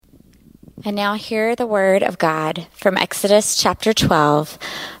And now hear the word of God from Exodus chapter 12,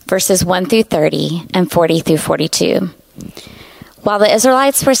 verses 1 through 30 and 40 through 42. While the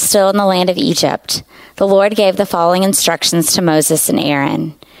Israelites were still in the land of Egypt, the Lord gave the following instructions to Moses and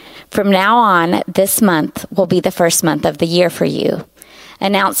Aaron. From now on, this month will be the first month of the year for you.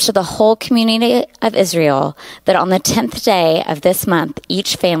 Announce to the whole community of Israel that on the 10th day of this month,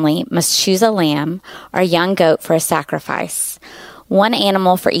 each family must choose a lamb or a young goat for a sacrifice. One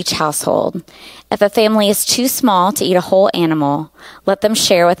animal for each household. If a family is too small to eat a whole animal, let them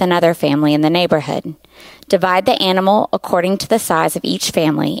share with another family in the neighborhood. Divide the animal according to the size of each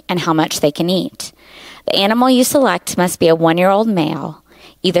family and how much they can eat. The animal you select must be a 1-year-old male,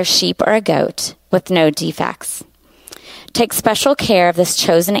 either sheep or a goat, with no defects. Take special care of this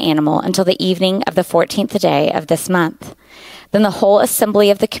chosen animal until the evening of the 14th day of this month. Then the whole assembly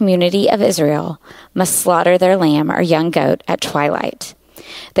of the community of Israel must slaughter their lamb or young goat at twilight.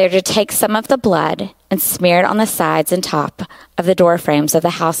 They are to take some of the blood and smear it on the sides and top of the door frames of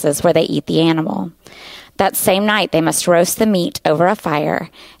the houses where they eat the animal. That same night they must roast the meat over a fire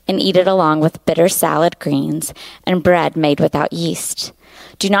and eat it along with bitter salad greens and bread made without yeast.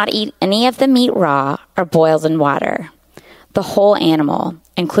 Do not eat any of the meat raw or boiled in water. The whole animal,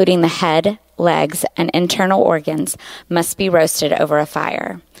 including the head, legs, and internal organs, must be roasted over a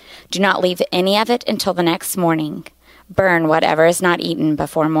fire. Do not leave any of it until the next morning. Burn whatever is not eaten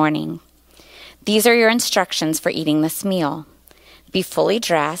before morning. These are your instructions for eating this meal. Be fully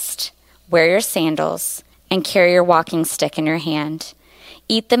dressed, wear your sandals, and carry your walking stick in your hand.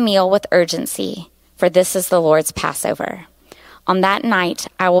 Eat the meal with urgency, for this is the Lord's Passover. On that night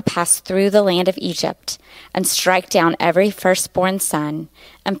I will pass through the land of Egypt and strike down every firstborn son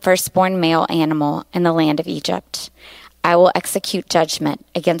and firstborn male animal in the land of Egypt. I will execute judgment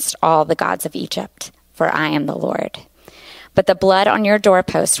against all the gods of Egypt, for I am the Lord. But the blood on your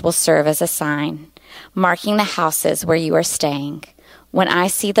doorpost will serve as a sign, marking the houses where you are staying. When I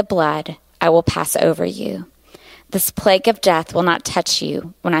see the blood, I will pass over you. This plague of death will not touch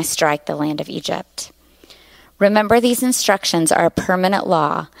you when I strike the land of Egypt. Remember, these instructions are a permanent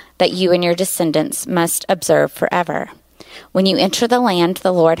law that you and your descendants must observe forever. When you enter the land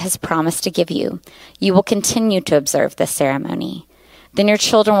the Lord has promised to give you, you will continue to observe this ceremony. Then your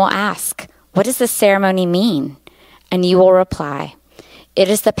children will ask, "What does this ceremony mean?" And you will reply, "It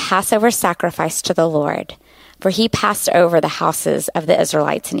is the Passover sacrifice to the Lord. For he passed over the houses of the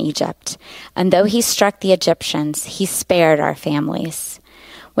Israelites in Egypt, and though he struck the Egyptians, he spared our families."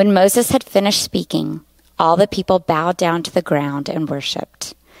 When Moses had finished speaking, all the people bowed down to the ground and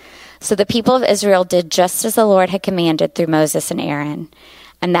worshipped. So the people of Israel did just as the Lord had commanded through Moses and Aaron.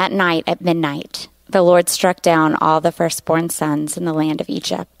 And that night at midnight, the Lord struck down all the firstborn sons in the land of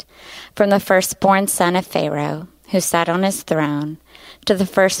Egypt, from the firstborn son of Pharaoh, who sat on his throne, to the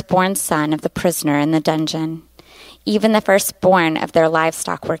firstborn son of the prisoner in the dungeon. Even the firstborn of their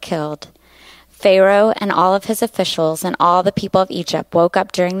livestock were killed. Pharaoh and all of his officials and all the people of Egypt woke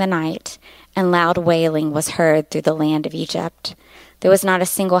up during the night, and loud wailing was heard through the land of Egypt. There was not a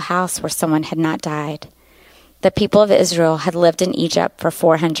single house where someone had not died. The people of Israel had lived in Egypt for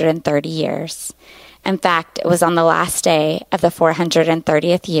 430 years. In fact, it was on the last day of the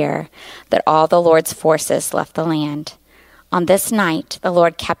 430th year that all the Lord's forces left the land. On this night, the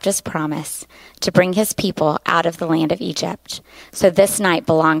Lord kept his promise to bring his people out of the land of Egypt. So this night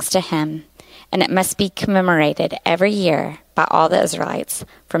belongs to him, and it must be commemorated every year by all the Israelites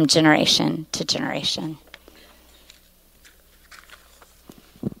from generation to generation.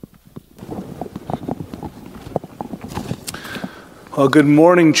 Well, good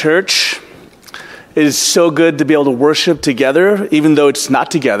morning, church. It is so good to be able to worship together, even though it's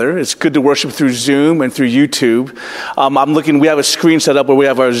not together. It's good to worship through Zoom and through YouTube. We have a screen set up where we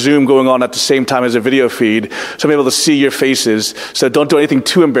have our Zoom going on at the same time as a video feed, so I'm able to see your faces. So don't do anything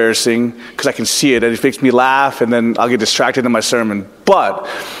too embarrassing, because I can see it, and it makes me laugh, and then I'll get distracted in my sermon. But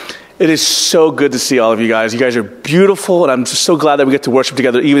it is so good to see all of you guys. You guys are beautiful, and I'm just so glad that we get to worship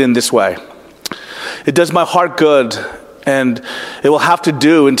together even in this way. It does my heart good, and it will have to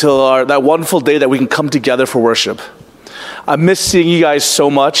do until that wonderful day that we can come together for worship. I miss seeing you guys so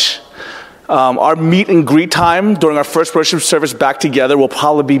much. Our meet and greet time during our first worship service back together will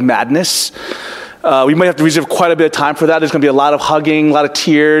probably be madness. We might have to reserve quite a bit of time for that. There's going to be a lot of hugging, a lot of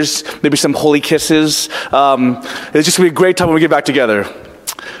tears, maybe some holy kisses. It's just going to be a great time when we get back together.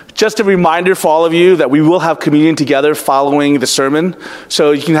 Just a reminder for all of you that we will have communion together following the sermon.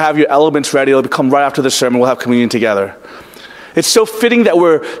 So you can have your elements ready. It'll come right after the sermon. We'll have communion together. It's so fitting that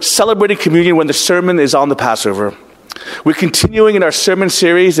we're celebrating communion when the sermon is on the Passover. We're continuing in our sermon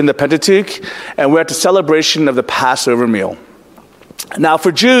series in the Pentateuch, and we're at the celebration of the Passover meal. Now,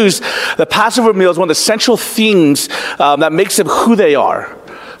 for Jews, the Passover meal is one of the central themes that makes them who they are.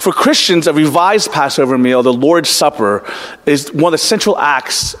 For Christians, a revised Passover meal, the Lord's Supper, is one of the central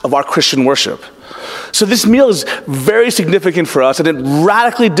acts of our Christian worship. So this meal is very significant for us, and it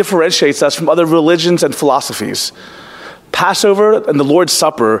radically differentiates us from other religions and philosophies. Passover and the Lord's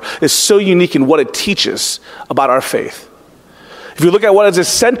Supper is so unique in what it teaches about our faith. If you look at what is the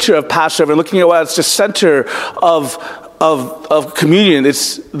center of Passover, looking at what is the center of communion,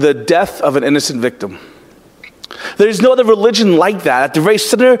 it's the death of an innocent victim. There is no other religion like that. At the very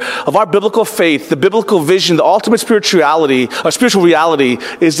center of our biblical faith, the biblical vision, the ultimate spirituality, or spiritual reality,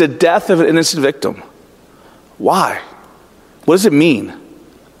 is the death of an innocent victim. Why? What does it mean?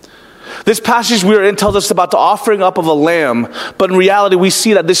 This passage we are in tells us about the offering up of a lamb, but in reality we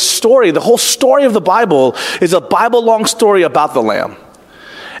see that this story, the whole story of the Bible, is a Bible-long story about the lamb.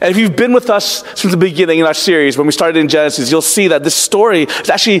 And if you've been with us since the beginning in our series, when we started in Genesis, you'll see that this story is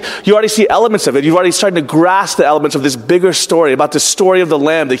actually, you already see elements of it. You've already started to grasp the elements of this bigger story, about the story of the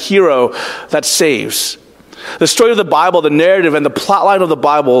Lamb, the hero that saves. The story of the Bible, the narrative and the plot line of the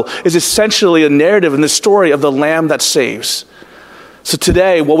Bible is essentially a narrative in the story of the Lamb that saves. So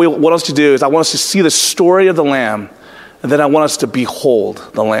today, what we want us to do is I want us to see the story of the Lamb, and then I want us to behold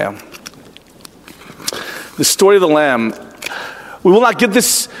the Lamb. The story of the Lamb. We will not get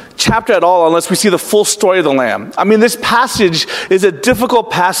this chapter at all unless we see the full story of the Lamb. I mean, this passage is a difficult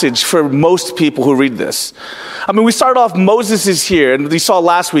passage for most people who read this. I mean, we started off, Moses is here, and we saw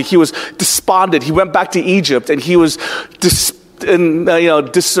last week, he was despondent. He went back to Egypt, and he was in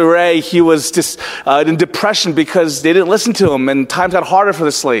disarray. He was in depression because they didn't listen to him, and times got harder for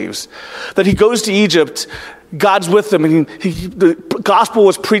the slaves. Then he goes to Egypt. God's with him, and the gospel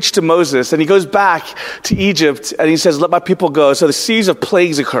was preached to Moses, and he goes back to Egypt, and he says, let my people go. So the series of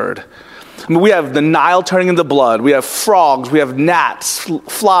plagues occurred. I mean, we have the Nile turning into blood. We have frogs. We have gnats,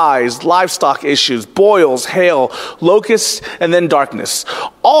 flies, livestock issues, boils, hail, locusts, and then darkness.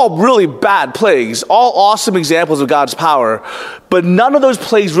 All really bad plagues, all awesome examples of God's power, but none of those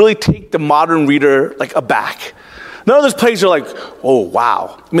plagues really take the modern reader aback. None of those plagues are like, oh,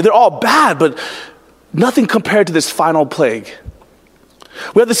 wow. I mean, they're all bad, but nothing compared to this final plague.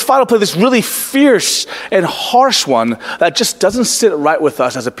 We have this final plague, this really fierce and harsh one that just doesn't sit right with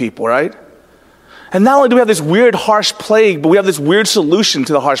us as a people, right? And not only do we have this weird, harsh plague, but we have this weird solution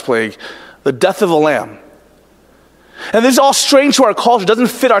to the harsh plague, the death of a lamb. And this is all strange to our culture, doesn't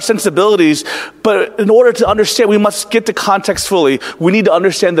fit our sensibilities, but in order to understand, we must get the context fully. We need to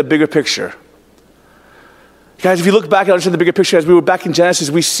understand the bigger picture. Guys, if you look back and understand the bigger picture, as we were back in Genesis,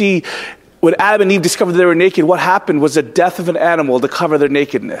 we see when Adam and Eve discovered they were naked, what happened was the death of an animal to cover their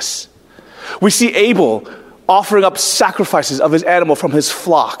nakedness. We see Abel offering up sacrifices of his animal from his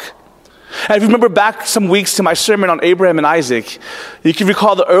flock. And if you remember back some weeks to my sermon on Abraham and Isaac, you can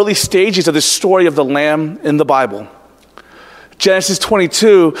recall the early stages of the story of the lamb in the Bible. Genesis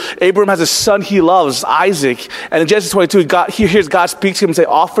 22, Abraham has a son he loves, Isaac. And in Genesis 22, he hears God speak to him and say,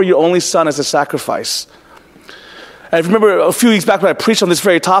 offer your only son as a sacrifice. And if you remember a few weeks back when I preached on this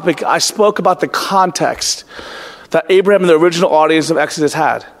very topic, I spoke about the context that Abraham and the original audience of Exodus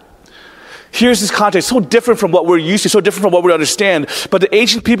had. Here's this context, so different from what we're used to, so different from what we understand. But the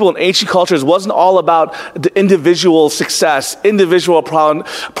ancient people and ancient cultures wasn't all about the individual success, individual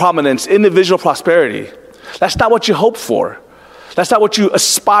prominence, individual prosperity. That's not what you hope for. That's not what you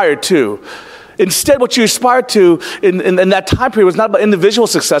aspire to. Instead, what you aspired to in that time period was not about individual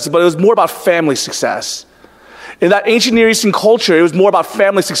success, but it was more about family success. In that ancient Near Eastern culture, it was more about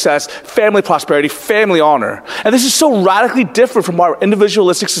family success, family prosperity, family honor. And this is so radically different from our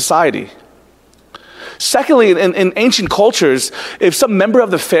individualistic society. Secondly, in ancient cultures, if some member of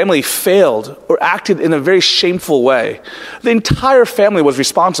the family failed or acted in a very shameful way, the entire family was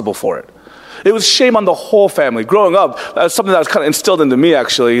responsible for it. It was shame on the whole family. Growing up, that was something that was kind of instilled into me,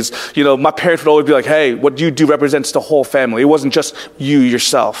 actually. My parents would always be like, hey, what you do represents the whole family. It wasn't just you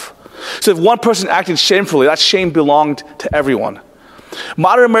yourself. So if one person acted shamefully, that shame belonged to everyone.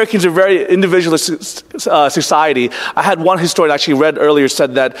 Modern Americans are a very individualistic society. I had one historian I actually read earlier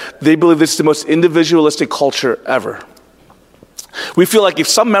said that they believe this is the most individualistic culture ever. We feel like if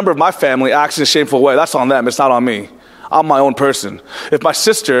some member of my family acts in a shameful way, that's on them, it's not on me. I'm my own person. If my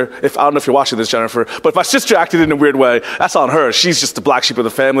sister, I don't know if you're watching this, Jennifer, but if my sister acted in a weird way, that's on her. She's just the black sheep of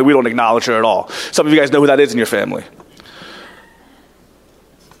the family. We don't acknowledge her at all. Some of you guys know who that is in your family.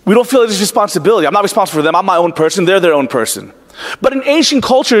 We don't feel it is responsibility. I'm not responsible for them. I'm my own person. They're their own person. But in ancient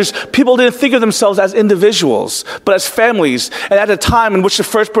cultures, people didn't think of themselves as individuals, but as families. And at a time in which the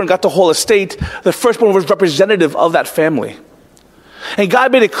firstborn got the whole estate, the firstborn was representative of that family. And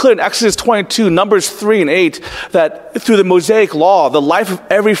God made it clear in Exodus 22, Numbers 3 and 8, that through the Mosaic law, the life of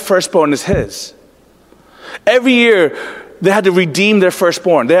every firstborn is his. Every year, they had to redeem their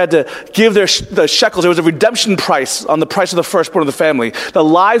firstborn. They had to give the shekels. There was a redemption price on the price of the firstborn of the family. The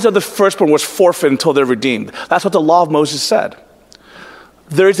lives of the firstborn was forfeit until they're redeemed. That's what the law of Moses said.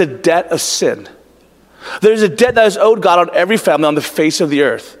 There is a debt of sin. There is a debt that is owed God on every family on the face of the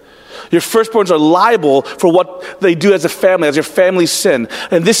earth. Your firstborns are liable for what they do as a family, as your family's sin.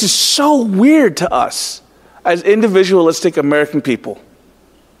 And this is so weird to us as individualistic American people.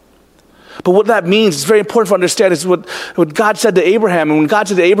 But what that means, it's very important to understand, is what God said to Abraham. And when God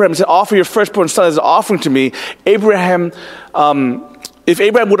said to Abraham, he said, offer your firstborn son as an offering to me. Abraham, if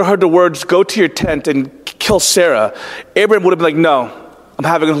Abraham would have heard the words, go to your tent and kill Sarah, Abraham would have been like, no, I'm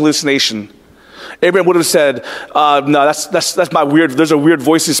having a hallucination. Abraham would have said, no, that's my weird, there's a weird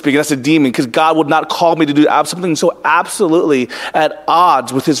voice speaking, that's a demon, because God would not call me to do something so absolutely at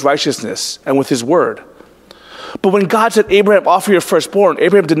odds with his righteousness and with his word. But when God said, Abraham, offer your firstborn,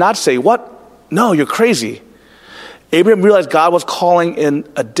 Abraham did not say, what? No, you're crazy. Abraham realized God was calling in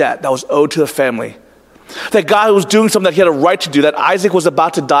a debt that was owed to the family. That God was doing something that he had a right to do, that Isaac was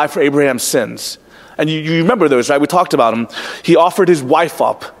about to die for Abraham's sins. And you remember those, right? We talked about him. He offered his wife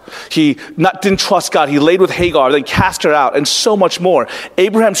up. He didn't trust God. He laid with Hagar, then cast her out, and so much more.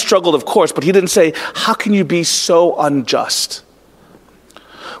 Abraham struggled, of course, but he didn't say, how can you be so unjust?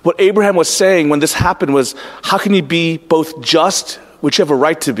 What Abraham was saying when this happened was, how can you be both just, which you have a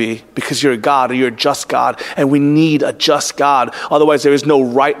right to be, because you're a God, or you're a just God, and we need a just God. Otherwise, there is no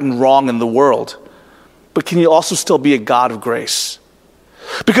right and wrong in the world. But can you also still be a God of grace?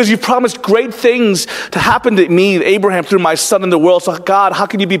 Because you promised great things to happen to me, Abraham, through my son in the world. So God, how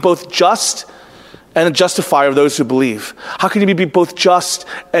can you be both just and a justifier of those who believe? How can you be both just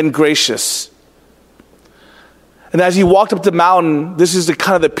and gracious? And as he walked up the mountain, this is the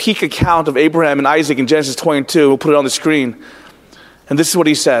kind of the peak account of Abraham and Isaac in Genesis 22. We'll put it on the screen. And this is what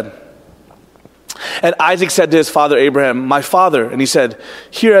he said. And Isaac said to his father Abraham, my father. And he said,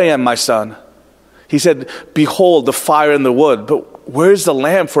 here I am, my son. He said, behold, the fire and the wood, but where's the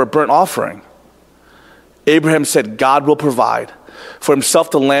lamb for a burnt offering? Abraham said, God will provide for himself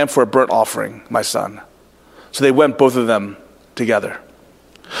the lamb for a burnt offering, my son. So they went, both of them, together.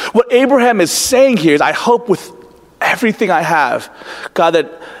 What Abraham is saying here is, I hope with everything I have, God,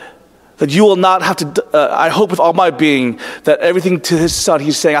 that you will not have to, I hope with all my being, that everything to his son,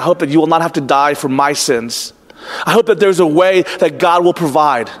 he's saying, I hope that you will not have to die for my sins. I hope that there's a way that God will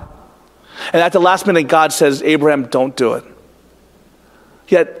provide. And at the last minute, God says, Abraham, don't do it.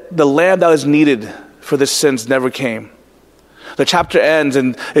 Yet the lamb that was needed for the sins never came. The chapter ends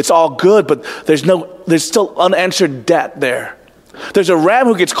and it's all good, but there's still unanswered debt there. There's a ram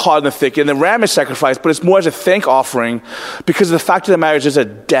who gets caught in the thicket, and the ram is sacrificed, but it's more as a thank offering because the fact of the matter is there's a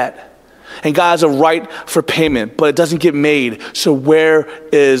debt. And God has a right for payment, but it doesn't get made. So where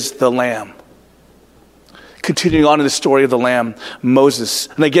is the lamb? Continuing on in the story of the lamb, Moses.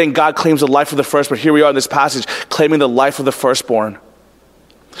 And again, God claims the life of the first, but here we are in this passage claiming the life of the firstborn.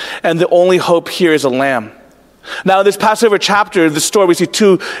 And the only hope here is a lamb. Now, in this Passover chapter, the story, we see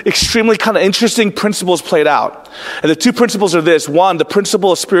two extremely kind of interesting principles played out. And the two principles are this. One, the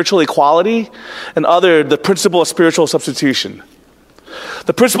principle of spiritual equality, and other, the principle of spiritual substitution.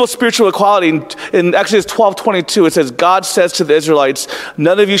 The principle of spiritual equality in Exodus 12:22, it says, God says to the Israelites,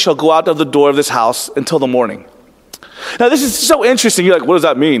 none of you shall go out of the door of this house until the morning. Now, this is so interesting. You're like, what does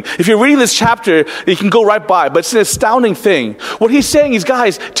that mean? If you're reading this chapter, you can go right by, but it's an astounding thing. What he's saying is,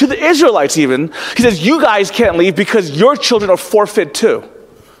 guys, to the Israelites even, he says, you guys can't leave because your children are forfeit too.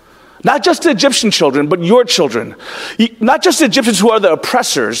 Not just the Egyptian children, but your children. Not just the Egyptians who are the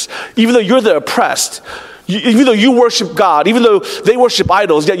oppressors, even though you're the oppressed. Even though you worship God, even though they worship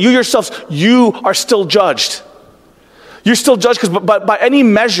idols, yet you yourselves, you are still judged. You're still judged because by any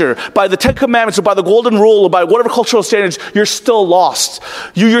measure, by the Ten Commandments or by the Golden Rule or by whatever cultural standards, you're still lost.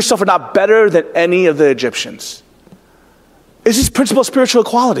 You yourself are not better than any of the Egyptians. It's this principle of spiritual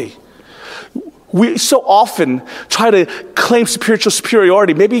equality. We so often try to claim spiritual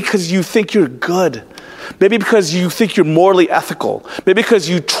superiority, maybe because you think you're good. Maybe because you think you're morally ethical. Maybe because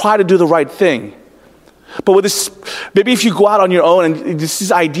you try to do the right thing. But with this, maybe if you go out on your own, and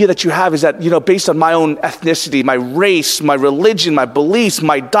this idea that you have is that, based on my own ethnicity, my race, my religion, my beliefs,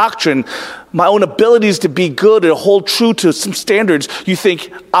 my doctrine, my own abilities to be good and hold true to some standards, you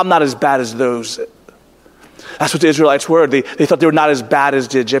think, I'm not as bad as those. That's what the Israelites were. They thought they were not as bad as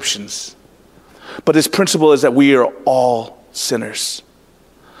the Egyptians. But this principle is that we are all sinners.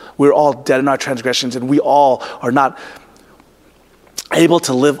 We're all dead in our transgressions, and we all are not able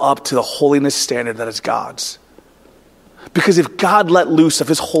to live up to the holiness standard that is God's. Because if God let loose of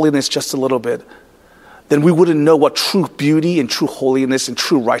his holiness just a little bit, then we wouldn't know what true beauty and true holiness and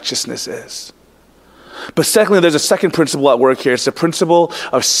true righteousness is. But secondly, there's a second principle at work here. It's the principle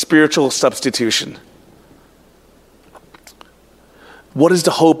of spiritual substitution. What is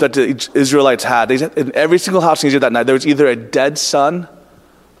the hope that the Israelites had? In every single house in Egypt that night, there was either a dead son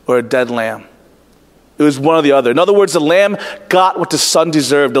or a dead lamb. It was one or the other. In other words, the lamb got what the son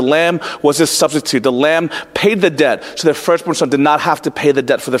deserved. The lamb was his substitute. The lamb paid the debt, so their firstborn son did not have to pay the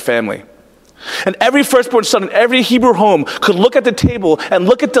debt for the family. And every firstborn son in every Hebrew home could look at the table and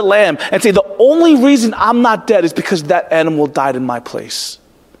look at the lamb and say, the only reason I'm not dead is because that animal died in my place.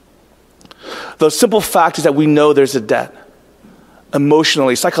 The simple fact is that we know there's a debt.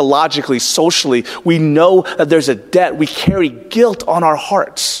 Emotionally, psychologically, socially, we know that there's a debt. We carry guilt on our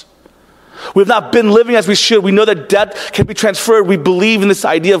hearts. We've not been living as we should. We know that debt can be transferred. We believe in this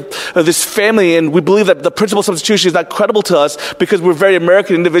idea of this family, and we believe that the principle of substitution is not credible to us because we're very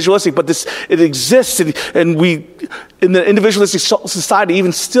American individualistic, but it exists, and we, in the individualistic society,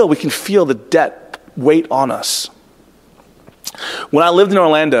 even still, we can feel the debt weight on us. When I lived in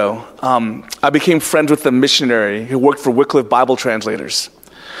Orlando, I became friends with a missionary who worked for Wycliffe Bible Translators.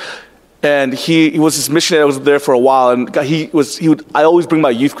 And he was this missionary that was there for a while, and I always bring my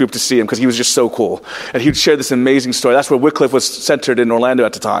youth group to see him because he was just so cool. And he would share this amazing story. That's where Wycliffe was centered in Orlando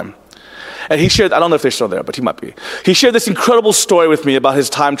at the time. And he shared, I don't know if they're still there, but he might be. He shared this incredible story with me about his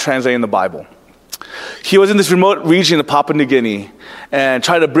time translating the Bible. He was in this remote region of Papua New Guinea and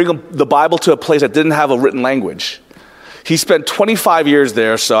tried to bring the Bible to a place that didn't have a written language. He spent 25 years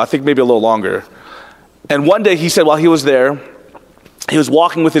there, so I think maybe a little longer. And one day he said while he was there, he was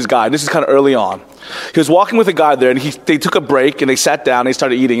walking with his guide. This is kind of early on. He was walking with a guide there, and they took a break, and they sat down, and they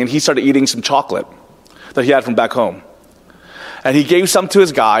started eating, and he started eating some chocolate that he had from back home. And he gave some to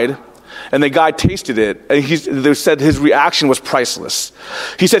his guide, and the guide tasted it, and they said his reaction was priceless.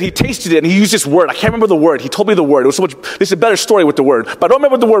 He said he tasted it, and he used this word. I can't remember the word. He told me the word. It was so much. This is a better story with the word, but I don't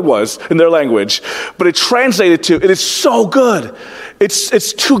remember what the word was in their language. But it translated to, it is so good.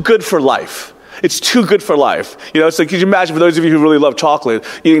 It's too good for life. It's too good for life. You know, it's like, could you imagine for those of you who really love chocolate,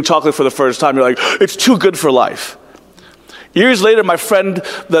 eating chocolate for the first time, you're like, it's too good for life. Years later, my friend,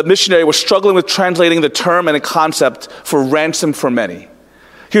 the missionary, was struggling with translating the term and the concept for ransom for many.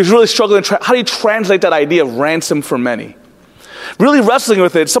 He was really struggling. How do you translate that idea of ransom for many? Really wrestling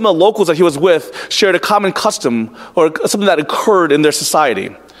with it, some of the locals that he was with shared a common custom or something that occurred in their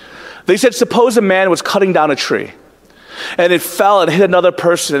society. They said, suppose a man was cutting down a tree, and it fell and hit another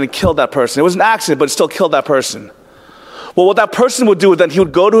person and it killed that person. It was an accident, but it still killed that person. Well, what that person would do is then he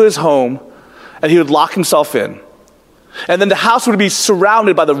would go to his home and he would lock himself in. And then the house would be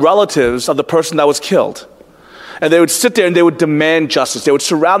surrounded by the relatives of the person that was killed. And they would sit there and they would demand justice. They would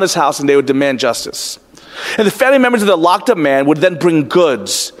surround this house and they would demand justice. And the family members of the locked up man would then bring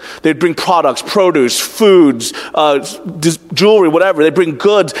goods. They'd bring products, produce, foods, jewelry, whatever. They'd bring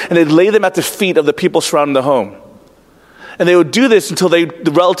goods and they'd lay them at the feet of the people surrounding the home. And they would do this until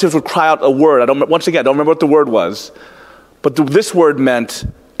the relatives would cry out a word. I don't remember what the word was. But this word meant,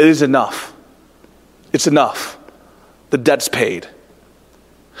 it is enough. It's enough. The debt's paid.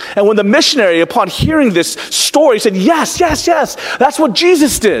 And when the missionary, upon hearing this story, said, yes, that's what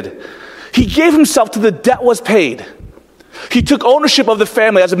Jesus did. He gave himself till the debt was paid. He took ownership of the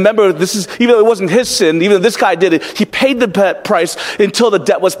family as a member. Even though it wasn't his sin, even though this guy did it, he paid the price until the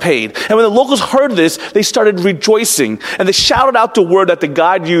debt was paid. And when the locals heard this, they started rejoicing. And they shouted out the word that the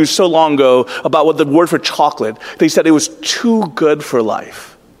guide used so long ago about what the word for chocolate. They said it was too good for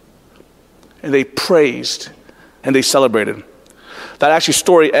life. And they praised and they celebrated. That actually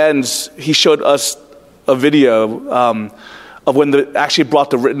story ends, he showed us a video of when they actually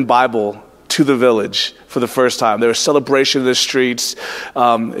brought the written Bible to the village for the first time. There was celebration in the streets.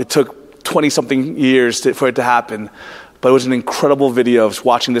 It took 20-something years for it to happen, but it was an incredible video of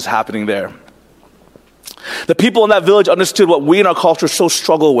watching this happening there. The people in that village understood what we in our culture so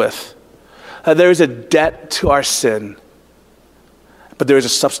struggle with, that there is a debt to our sin, but there is a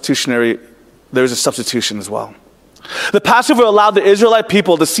substitution as well. The Passover allowed the Israelite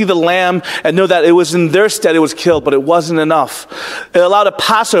people to see the lamb and know that it was in their stead it was killed, but it wasn't enough. It allowed a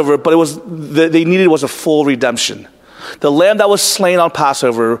Passover, but they needed was a full redemption. The lamb that was slain on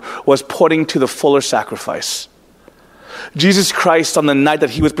Passover was pointing to the fuller sacrifice. Jesus Christ, on the night that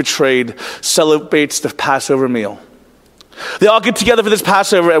he was betrayed, celebrates the Passover meal. They all get together for this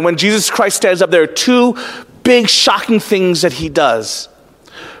Passover, and when Jesus Christ stands up, there are two big, shocking things that he does.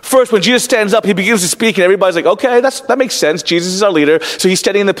 First, when Jesus stands up, he begins to speak, and everybody's like, okay, that makes sense. Jesus is our leader, so he's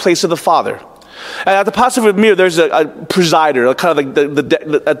standing in the place of the Father. And at the Passover meal, there's a presider, kind of like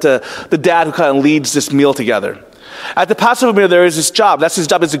the dad who kind of leads this meal together. At the Passover meal, there is this job. That's his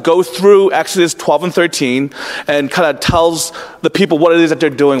job, is to go through Exodus 12 and 13 and kind of tells the people what it is that they're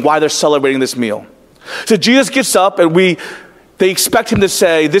doing, why they're celebrating this meal. So Jesus gets up and they expect him to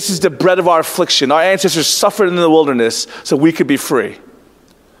say, this is the bread of our affliction. Our ancestors suffered in the wilderness so we could be free.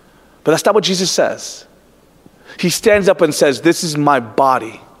 But that's not what Jesus says. He stands up and says, this is my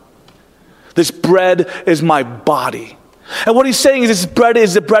body. This bread is my body. And what he's saying is, this bread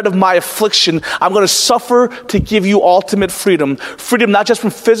is the bread of my affliction. I'm going to suffer to give you ultimate freedom. Freedom not just from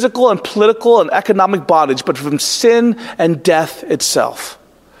physical and political and economic bondage, but from sin and death itself.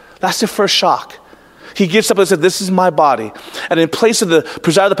 That's the first shock. He gets up and says, this is my body. And in place of the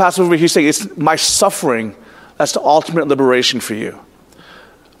preside of the Passover, he's saying, it's my suffering. That's the ultimate liberation for you.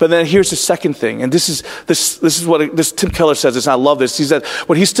 But then here's the second thing, and this is what Tim Keller says this, and I love this. He said,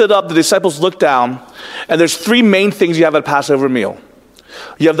 when he stood up, the disciples looked down, and there's three main things you have at a Passover meal.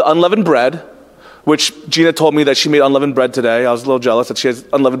 You have the unleavened bread, which Gina told me that she made unleavened bread today. I was a little jealous that she has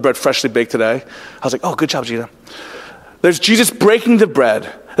unleavened bread freshly baked today. I was like, oh, good job, Gina. There's Jesus breaking the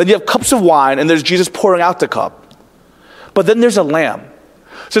bread. Then you have cups of wine, and there's Jesus pouring out the cup. But then there's a lamb.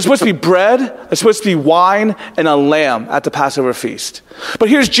 So it's supposed to be bread, it's supposed to be wine, and a lamb at the Passover feast. But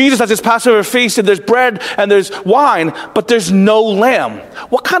here's Jesus at this Passover feast, and there's bread and there's wine, but there's no lamb.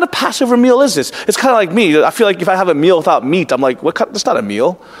 What kind of Passover meal is this? It's kind of like me. I feel like if I have a meal without meat, I'm like, that's not a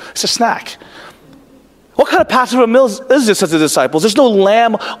meal. It's a snack. What kind of Passover meal is this as the disciples? There's no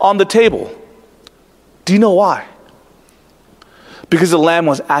lamb on the table. Do you know why? Because the lamb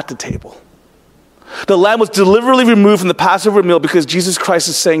was at the table. The lamb was deliberately removed from the Passover meal because Jesus Christ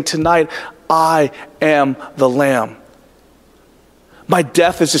is saying, tonight, I am the lamb. My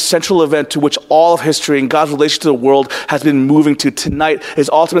death is the central event to which all of history and God's relation to the world has been moving to. Tonight is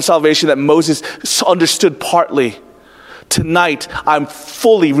ultimate salvation that Moses understood partly. Tonight, I'm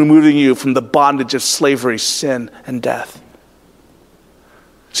fully removing you from the bondage of slavery, sin, and death.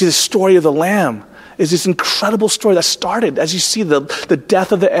 See, the story of the lamb is this incredible story that started, as you see, the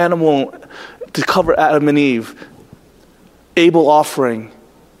death of the animal to cover Adam and Eve, Abel offering,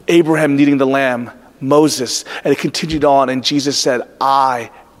 Abraham needing the lamb, Moses, and it continued on, and Jesus said,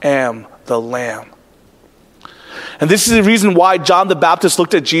 I am the lamb. And this is the reason why John the Baptist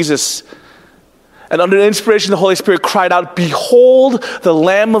looked at Jesus and under the inspiration of the Holy Spirit cried out, behold the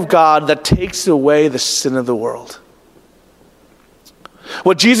Lamb of God that takes away the sin of the world.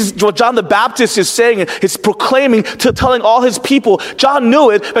 What John the Baptist is saying, is proclaiming, telling all his people. John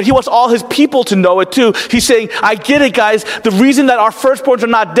knew it, but he wants all his people to know it too. He's saying, I get it, guys. The reason that our firstborns are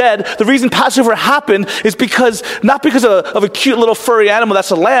not dead, the reason Passover happened is not because of a cute little furry animal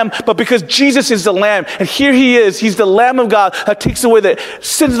that's a lamb, but because Jesus is the lamb. And here he is. He's the Lamb of God that takes away the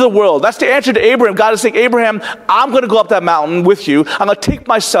sins of the world. That's the answer to Abraham. God is saying, Abraham, I'm going to go up that mountain with you. I'm going to take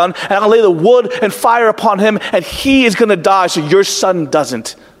my son, and I'm going to lay the wood and fire upon him, and he is going to die so your son doesn't.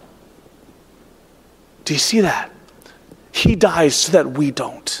 Do you see that? He dies so that we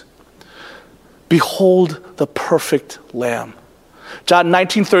don't. Behold the perfect Lamb. John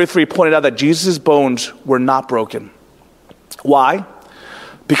 19:33 pointed out that Jesus' bones were not broken. Why?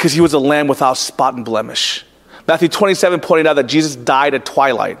 Because he was a lamb without spot and blemish. Matthew 27 pointed out that Jesus died at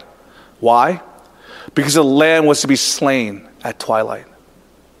twilight. Why? Because the lamb was to be slain at twilight.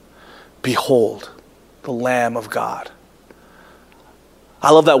 Behold the Lamb of God. I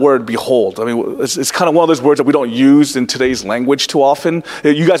love that word, behold. I mean, it's kind of one of those words that we don't use in today's language too often.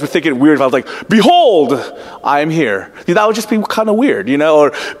 You guys would think it weird if I was like, behold, I am here. That would just be kind of weird,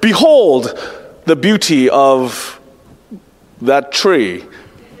 or behold the beauty of that tree.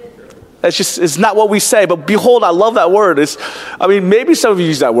 It's not what we say, but behold, I love that word. Maybe some of you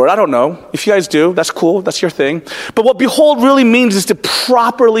use that word. I don't know. If you guys do, that's cool. That's your thing. But what behold really means is to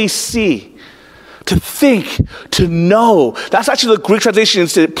properly see. To think, to know. That's actually the Greek translation,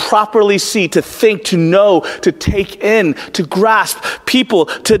 is to properly see, to think, to know, to take in, to grasp. People,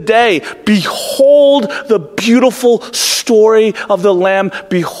 today, behold the beautiful story of the Lamb.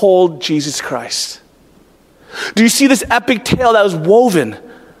 Behold Jesus Christ. Do you see this epic tale that was woven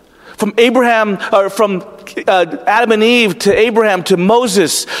from Adam and Eve to Abraham to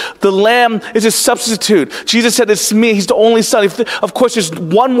Moses? The Lamb is a substitute. Jesus said, it's me. He's the only son. Of course, there's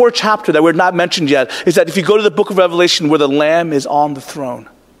one more chapter that we're not mentioned yet, is that if you go to the book of Revelation where the Lamb is on the throne,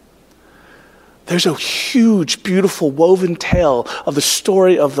 there's a huge, beautiful, woven tale of the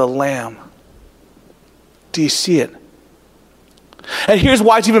story of the Lamb. Do you see it? And here's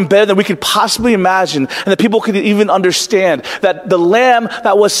why it's even better than we could possibly imagine, and that people could even understand, that the Lamb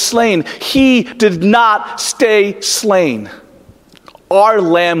that was slain, he did not stay slain. Our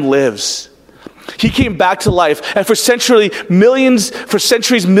Lamb lives. He came back to life, and for centuries, millions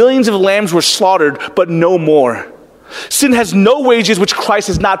of lambs were slaughtered, but no more. Sin has no wages which Christ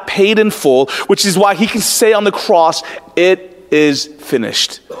has not paid in full, which is why he can say on the cross, it is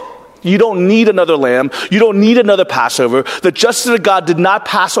finished. You don't need another lamb. You don't need another Passover. The justice of God did not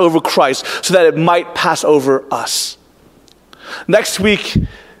pass over Christ so that it might pass over us. Next week,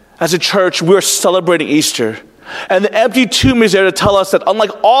 as a church, we're celebrating Easter. And the empty tomb is there to tell us that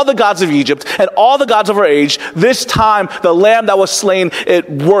unlike all the gods of Egypt and all the gods of our age, this time the lamb that was slain, it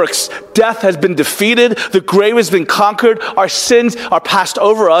works. Death has been defeated. The grave has been conquered. Our sins are passed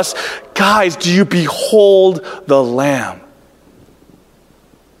over us. Guys, do you behold the lamb?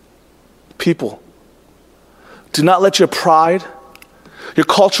 People, do not let your pride, your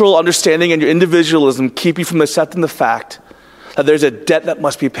cultural understanding, and your individualism keep you from accepting the fact that there's a debt that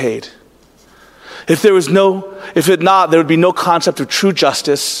must be paid. If not, there would be no concept of true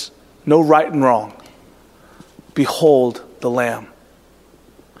justice, no right and wrong. Behold the Lamb.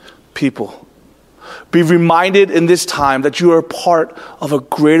 People, be reminded in this time that you are part of a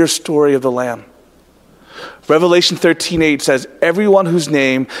greater story of the Lamb. Revelation 13:8 says, everyone whose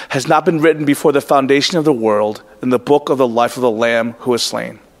name has not been written before the foundation of the world in the book of the life of the Lamb who was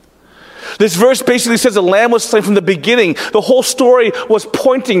slain. This verse basically says the Lamb was slain from the beginning. The whole story was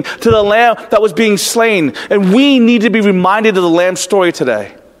pointing to the Lamb that was being slain. And we need to be reminded of the Lamb's story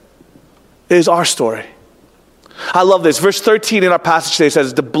today. It is our story. I love this. Verse 13 in our passage today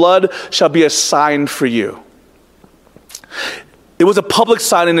says, the blood shall be a sign for you. It was a public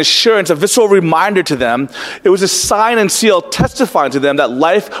sign and assurance, a visceral reminder to them. It was a sign and seal testifying to them that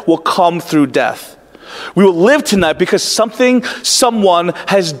life will come through death. We will live tonight because someone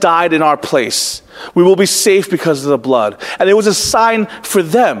has died in our place. We will be safe because of the blood. And it was a sign for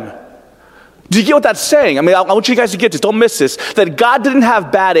them. Do you get what that's saying? I mean, I want you guys to get this. Don't miss this. That God didn't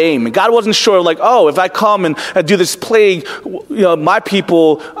have bad aim. God wasn't sure, like, oh, if I come and do this plague, my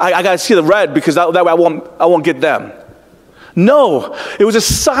people, I got to see the red because that way I won't get them. No, it was a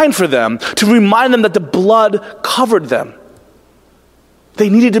sign for them to remind them that the blood covered them. They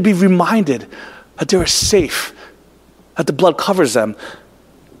needed to be reminded that they were safe, that the blood covers them.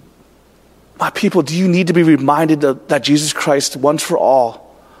 My people, do you need to be reminded that Jesus Christ, once for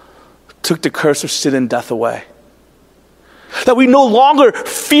all, took the curse of sin and death away? That we no longer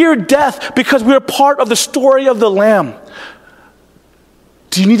fear death because we are part of the story of the Lamb.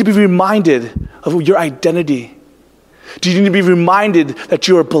 Do you need to be reminded of your identity? Do you need to be reminded that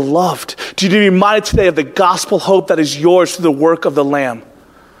you are beloved? Do you need to be reminded today of the gospel hope that is yours through the work of the Lamb?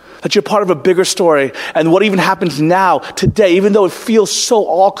 That you're part of a bigger story. And what even happens now, today, even though it feels so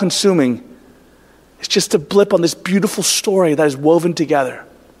all-consuming, it's just a blip on this beautiful story that is woven together.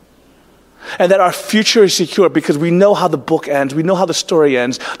 And that our future is secure because we know how the book ends. We know how the story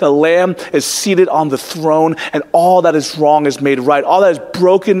ends. The Lamb is seated on the throne and all that is wrong is made right. All that is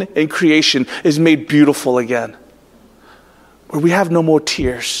broken in creation is made beautiful again. Where we have no more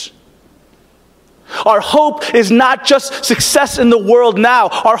tears. Our hope is not just success in the world now.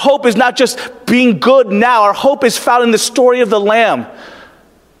 Our hope is not just being good now. Our hope is found in the story of the Lamb.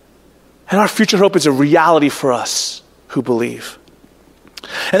 And our future hope is a reality for us who believe.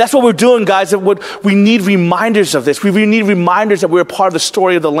 And that's what we're doing, guys. We need reminders of this. We need reminders that we're a part of the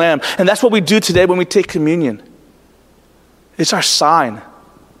story of the Lamb. And that's what we do today when we take communion. It's our sign.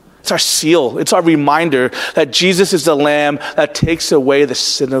 It's our seal. It's our reminder that Jesus is the Lamb that takes away the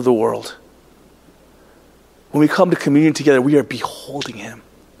sin of the world. When we come to communion together, we are beholding him.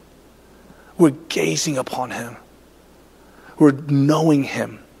 We're gazing upon him. We're knowing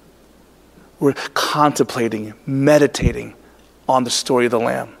him. We're contemplating, meditating on the story of the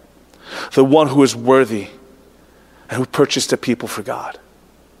Lamb. The one who is worthy and who purchased a people for God.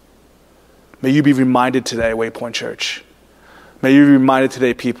 May you be reminded today, Waypoint Church. May you be reminded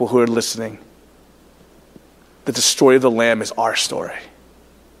today, people who are listening, that the story of the Lamb is our story.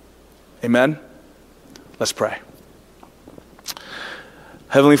 Amen? Let's pray.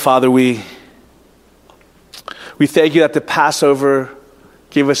 Heavenly Father, we thank you that the Passover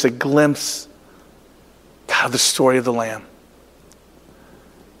gave us a glimpse, God, of the story of the Lamb.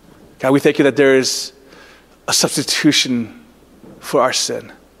 God, we thank you that there is a substitution for our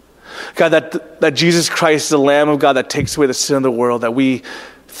sin. God, that Jesus Christ is the Lamb of God that takes away the sin of the world, that we,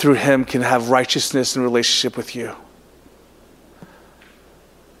 through him, can have righteousness and relationship with you.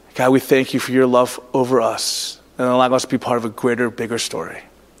 God, we thank you for your love over us and allowing us to be part of a greater, bigger story.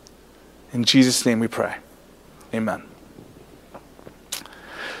 In Jesus' name we pray. Amen.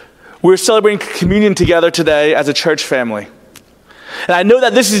 We're celebrating communion together today as a church family. And I know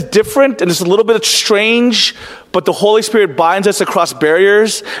that this is different and it's a little bit strange, but the Holy Spirit binds us across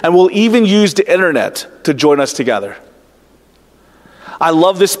barriers and will even use the internet to join us together. I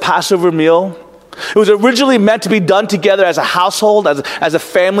love this Passover meal It was originally meant to be done together as a household, as a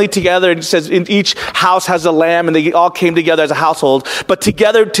family together. And it says in each house has a lamb, and they all came together as a household. But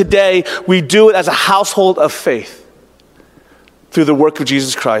together today, we do it as a household of faith through the work of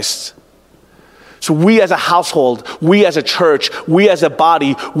Jesus Christ. So we as a household, we as a church, we as a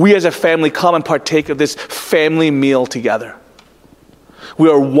body, we as a family come and partake of this family meal together. We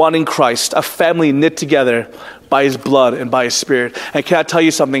are one in Christ, a family knit together by his blood and by his spirit. And can I tell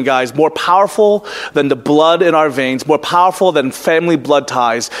you something, guys? More powerful than the blood in our veins, more powerful than family blood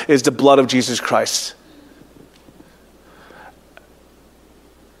ties is the blood of Jesus Christ.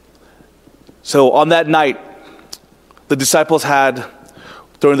 So on that night, the disciples had,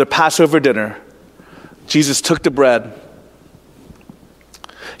 during the Passover dinner, Jesus took the bread.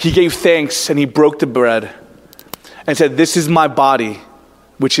 He gave thanks and he broke the bread and said, "This is my body,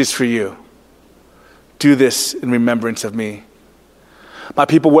 which is for you. Do this in remembrance of me." My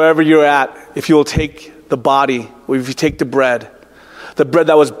people, wherever you're at, if you will take the body, or if you take the bread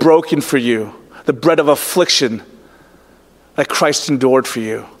that was broken for you, the bread of affliction that Christ endured for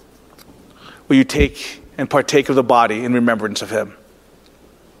you, will you take and partake of the body in remembrance of him?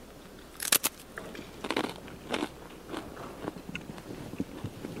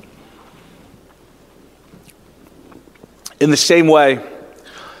 In the same way,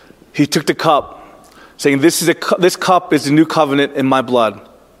 he took the cup, saying, this cup is the new covenant in my blood.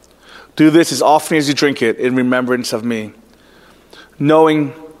 Do this as often as you drink it in remembrance of me.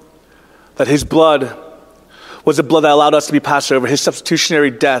 Knowing that his blood was the blood that allowed us to be passed over. His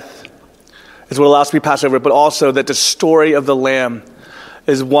substitutionary death is what allows us to be passed over, but also that the story of the Lamb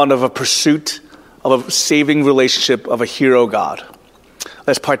is one of a pursuit of a saving relationship of a hero God.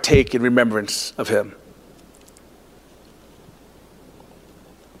 Let's partake in remembrance of him.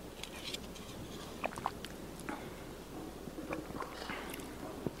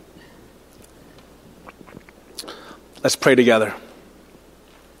 Let's pray together.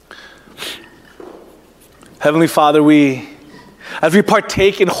 Heavenly Father, as we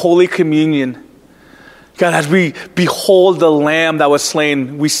partake in Holy Communion, God, as we behold the Lamb that was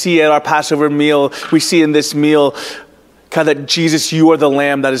slain, we see at our Passover meal, we see in this meal, God, that Jesus, you are the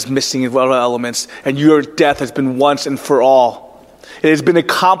Lamb that is missing in other elements, and your death has been once and for all. It has been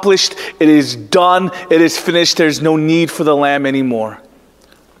accomplished. It is done. It is finished. There's no need for the Lamb anymore.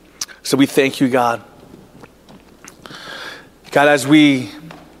 So we thank you, God. God, as we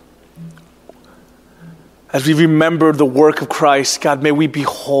remember the work of Christ, God, may we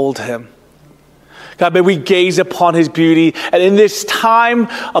behold him. God, may we gaze upon his beauty. And in this time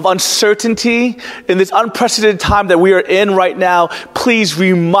of uncertainty, in this unprecedented time that we are in right now, please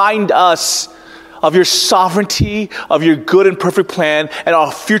remind us of your sovereignty, of your good and perfect plan, and our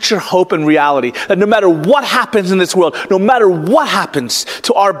future hope and reality. That no matter what happens in this world, no matter what happens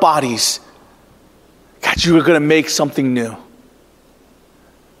to our bodies, God, you are going to make something new.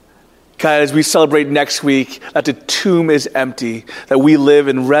 God, as we celebrate next week, that the tomb is empty, that we live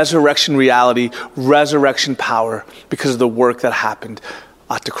in resurrection reality, resurrection power, because of the work that happened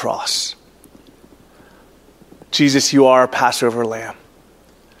at the cross. Jesus, you are our Passover Lamb.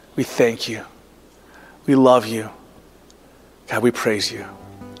 We thank you. We love you. God, we praise you.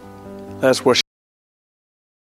 Let us worship.